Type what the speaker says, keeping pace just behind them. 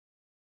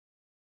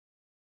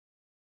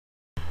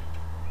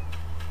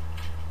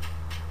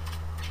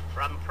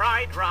From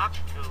Pride Rock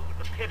to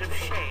the Pit of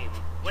Shame,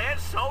 we're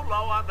so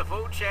low on the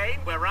food chain,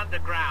 we're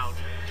underground.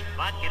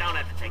 But you don't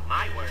have to take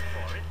my word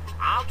for it.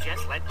 I'll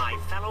just let my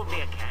fellow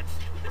meerkats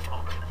do the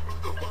talking.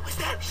 What was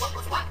that? What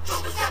was what?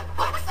 What was that?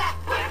 What was that?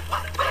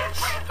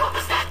 What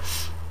was that?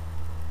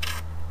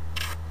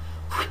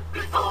 Quick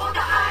before the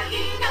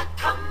hyena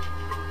comes.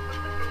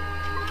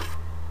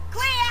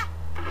 Clear!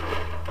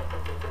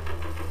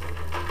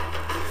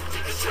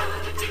 Dig a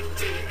shana, dig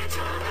a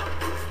tana.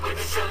 With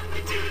a shana,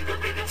 dig a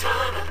big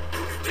tana.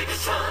 Dig a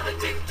shana,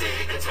 dig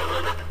a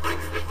tana. Quick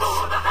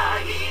before the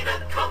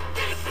hyena comes.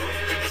 Dig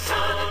a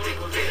shana, dig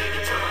a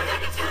tana.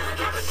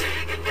 Never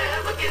dig and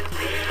never get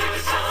rid. Dig a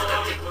shana,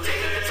 dig a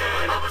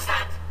tana. What was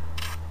that?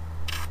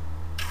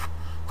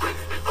 Quick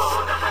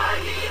before the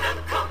hyena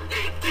come.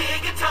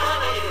 Dig a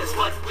tana is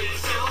what we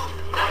do.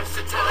 Life's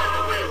a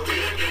tana, we'll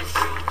dig and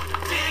shoot.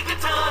 Dig a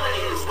tana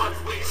is what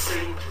we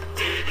sing.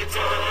 Dig a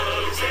tana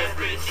is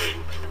everything.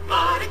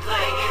 Marty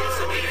Clang is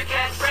a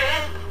meerkat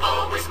friend.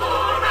 Always more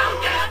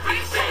around every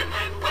bend.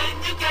 And when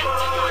you get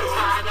to your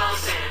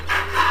tunnel's end,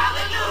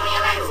 hallelujah,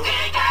 let's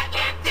dig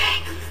again,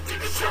 dig. Dig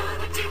a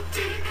tana, dig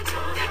a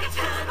tana. Dig a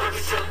tana, dig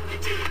a tana,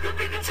 dig a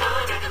big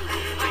tana.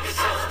 Dig a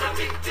tana,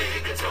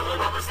 dig a tana.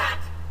 What was that?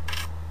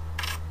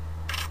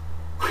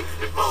 Quick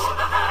before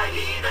the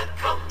hyena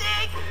come.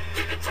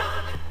 Dig a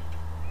tana.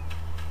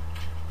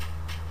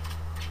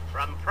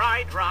 From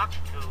Pride Rock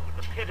to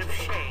the Pit of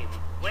Shame,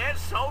 we're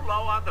so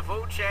low on the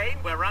food chain,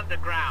 we're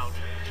underground.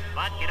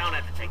 But you don't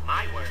have to take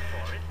my word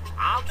for it.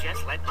 I'll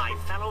just let my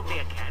fellow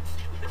meerkats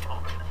do the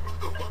talking.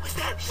 What was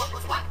that? What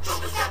was what?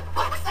 What was that?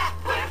 What was that?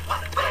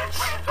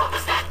 What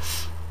was that?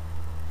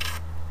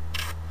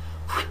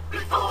 Quick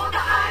before the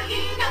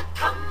hyena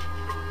come.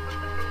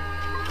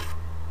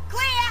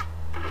 Clear!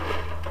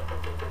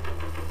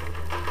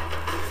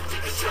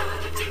 Dig a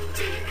shana, dig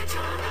a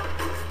tana.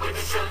 With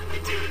a shana,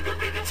 dig a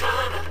big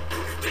tana.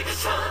 Dig a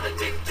shana,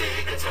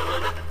 dig a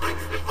tana. Quick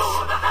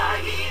before the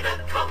hyena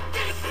come.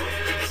 Dig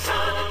a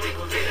shana, dig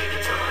a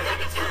tana.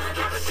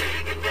 Never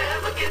dig and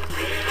never get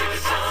rid. Dig a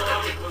shana,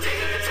 dig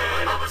a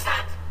tana. What was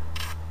that?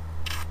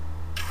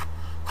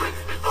 Quick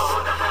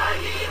before the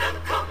hyena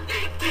come.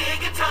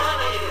 Dig a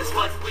tana is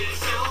what we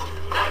do.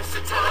 Life's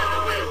a tana,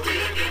 we'll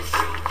dig and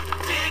shoot.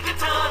 Dig a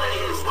tana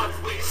is what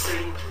we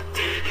sing.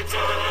 Dig a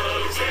tana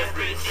is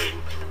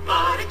everything.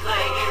 Marty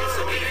Clang is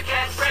a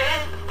meerkat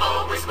friend.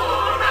 Always more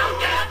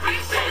around every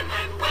bend.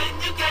 And when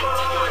you get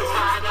to your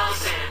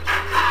tunnel's end,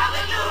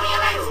 hallelujah,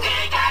 let's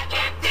dig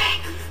again, dig.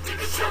 Dig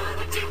a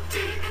shana, dig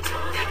a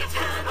tana. Dig a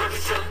tana, dig a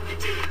shana,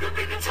 dig a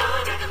big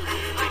tana.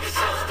 Dig a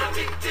shana,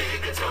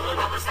 dig a tana.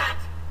 What was that?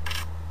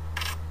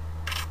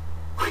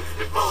 Quick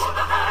before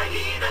the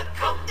hyena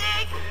come.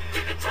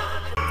 Dig a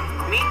tana.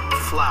 Meet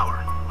Flower.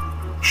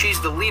 She's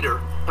the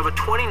leader of a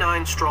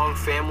 29-strong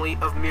family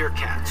of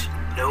meerkats,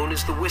 known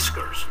as the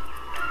Whiskers.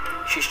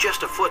 She's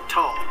just a foot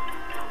tall,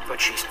 but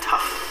she's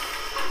tough.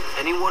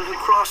 Anyone who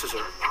crosses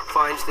her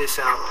finds this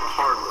out the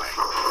hard way.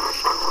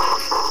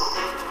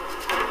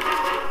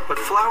 But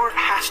Flower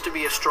has to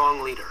be a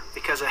strong leader,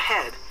 because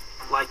ahead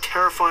lie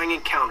terrifying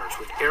encounters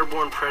with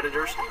airborne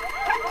predators,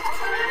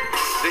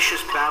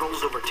 vicious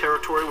battles over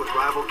territory with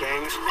rival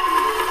gangs,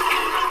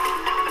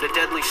 and a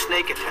deadly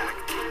snake attack,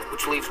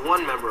 which leaves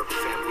one member of the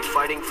family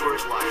fighting for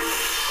his life.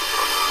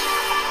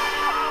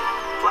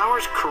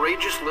 Flower's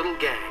courageous little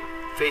gang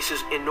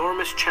faces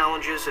enormous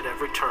challenges at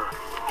every turn.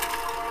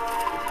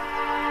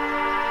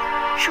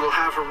 She will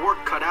have her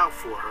work cut out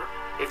for her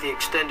if the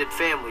extended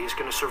family is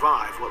going to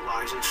survive what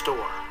lies in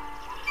store.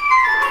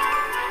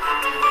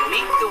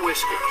 Meet the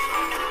Whiskers.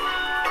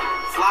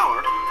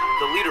 Flower,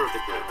 the leader of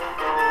the group.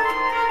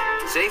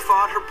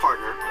 Zaphod, her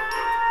partner.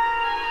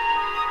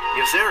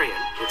 Yozarian,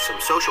 with some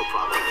social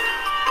problems.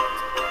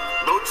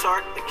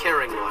 Mozart, the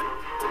caring one.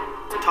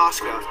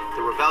 Tosca,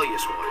 the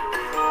rebellious one.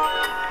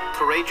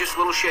 Courageous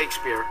little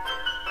Shakespeare.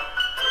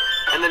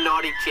 And the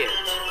naughty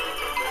kids.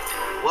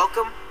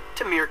 Welcome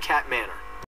to Meerkat Manor.